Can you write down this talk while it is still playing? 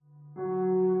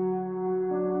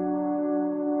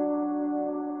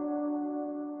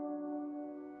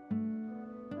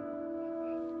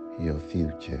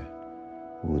future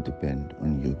will depend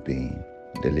on you being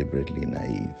deliberately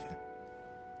naive.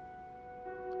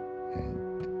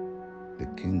 And the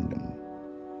kingdom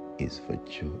is for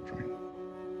children.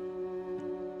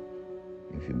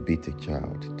 If you beat a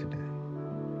child today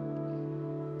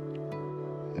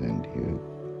and you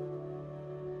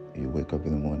wake up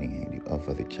in the morning and you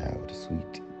offer the child a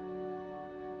sweet,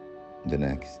 the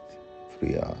next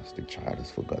 3 hours the child has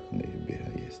forgotten that you beat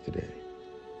her yesterday.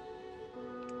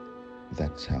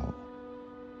 That's how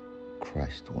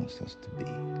Christ wants us to be,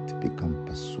 to become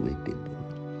persuadable,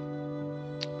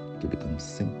 to become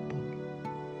simple.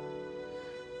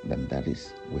 Then that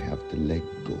is, we have to let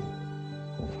go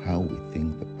of how we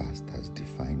think the past has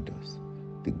defined us,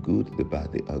 the good, the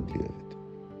bad, the ugly of it.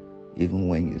 Even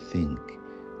when you think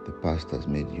the past has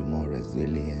made you more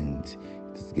resilient,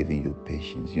 it's giving you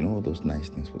patience, you know all those nice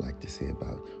things we like to say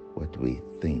about what we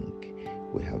think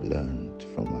we have learned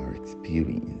from our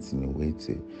experience, in a way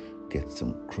to get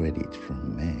some credit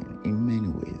from men. In many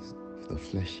ways, the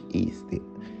flesh is the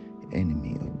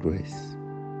enemy of grace.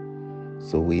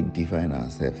 So we define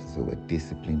ourselves, so we're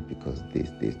disciplined because this.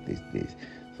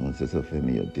 Someone says, "Oh,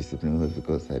 Femi, you're disciplined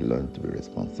because I learned to be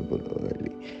responsible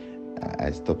early."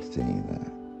 I stopped saying that.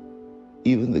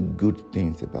 Even the good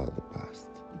things about the past,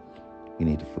 you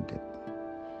need to forget them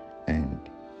and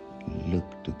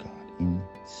look to God in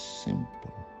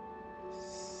simple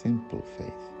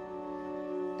faith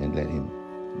and let Him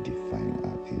define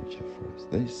our future for us.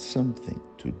 There is something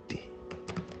today,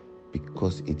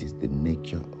 because it is the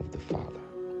nature of the Father.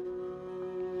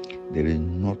 There is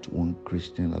not one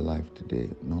Christian alive today,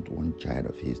 not one child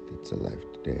of His that's alive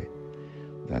today,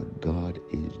 that God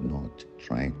is not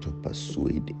trying to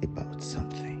persuade about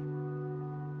something.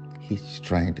 He's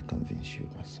trying to convince you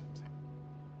about something.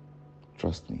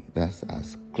 Trust me, that's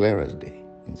as clear as day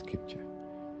in Scripture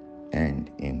and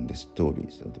in the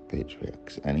stories of the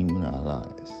patriarchs and even our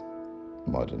lives,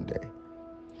 modern day.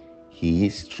 He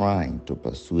is trying to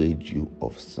persuade you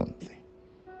of something.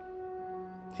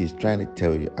 He's trying to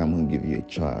tell you, I'm going to give you a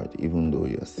child, even though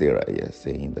you're Sarah, you're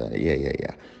saying that,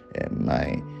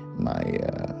 my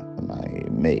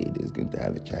maid is going to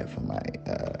have a child for my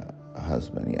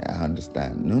husband. Yeah, I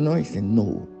understand. No, he said,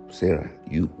 no, Sarah,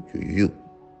 you.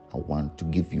 I want to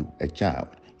give you a child.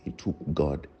 It took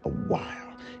God a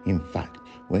while. In fact,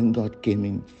 when God came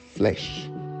in flesh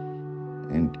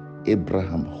and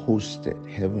Abraham hosted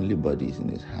heavenly bodies in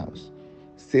his house,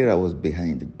 Sarah was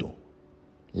behind the door,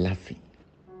 laughing,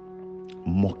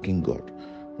 mocking God.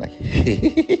 Like,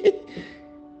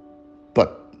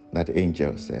 but that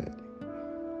angel said,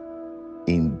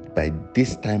 by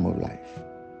this time of life,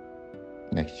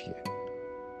 next year,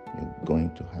 you're going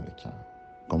to have a child.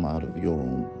 Come out of your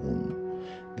own womb.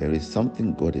 There is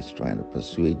something God is trying to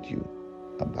persuade you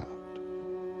about.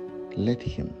 Let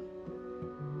Him.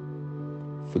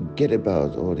 Forget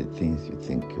about all the things you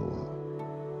think you are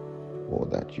or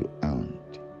that you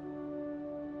aren't.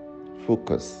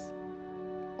 Focus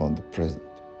on the present,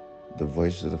 the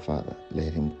voice of the Father.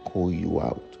 Let Him call you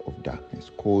out of darkness,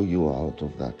 call you out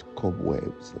of that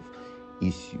cobwebs of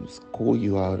issues, call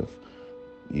you out of,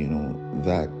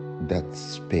 that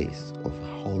space of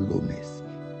hollowness.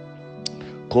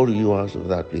 Call you out of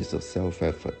that place of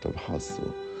self-effort, of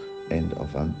hustle, and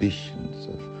of ambitions,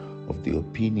 of the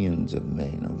opinions of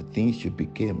men, of the things you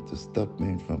became to stop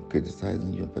men from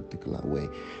criticizing you in a particular way.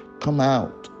 Come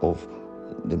out of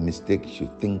the mistakes you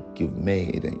think you've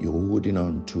made and you're holding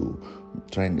on to,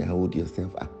 trying to hold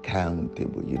yourself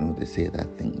accountable. They say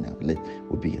that thing now,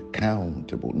 we'll be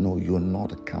accountable. No, you're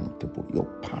not accountable. Your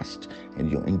past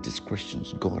and your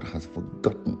indiscretions, God has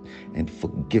forgotten and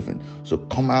forgiven. So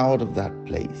come out of that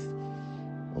place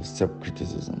of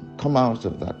self-criticism. Come out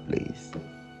of that place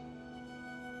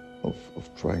of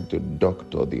trying to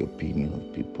doctor the opinion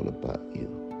of people about you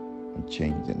and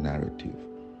change the narrative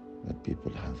that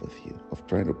people have of you, of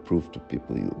trying to prove to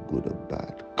people you're good or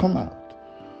bad. Come out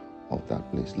of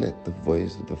that place. Let the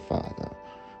voice of the Father,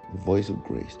 the voice of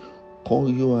grace, call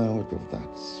you out of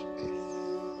that space.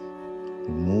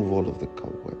 Remove all of the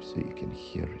cobwebs so you can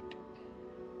hear it.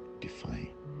 Define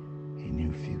a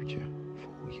new future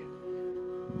for you.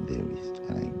 There is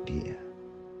an idea,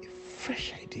 a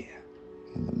fresh idea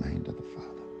in the mind of the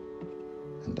Father.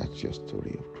 And that's your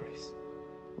story of grace.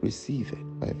 Receive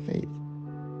it by faith.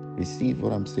 Receive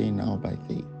what I'm saying now by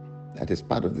faith. That is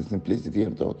part of the simplicity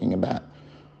I'm talking about.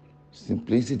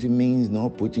 Simplicity means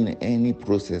not putting any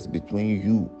process between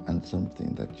you and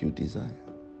something that you desire.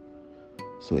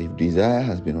 So if desire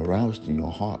has been aroused in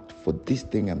your heart for this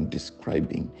thing I'm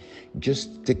describing,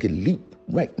 just take a leap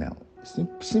right now.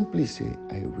 Simply say,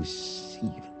 I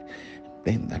receive it.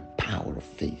 Then that power of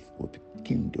faith will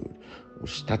rekindled, will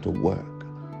start a work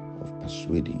of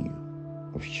persuading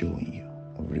you, of showing you,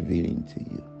 of revealing to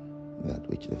you that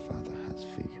which the Father has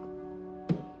for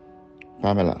you.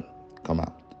 Pamela, come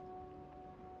out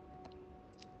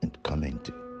and come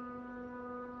into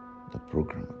the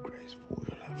program of grace for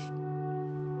your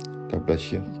life. God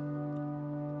bless you.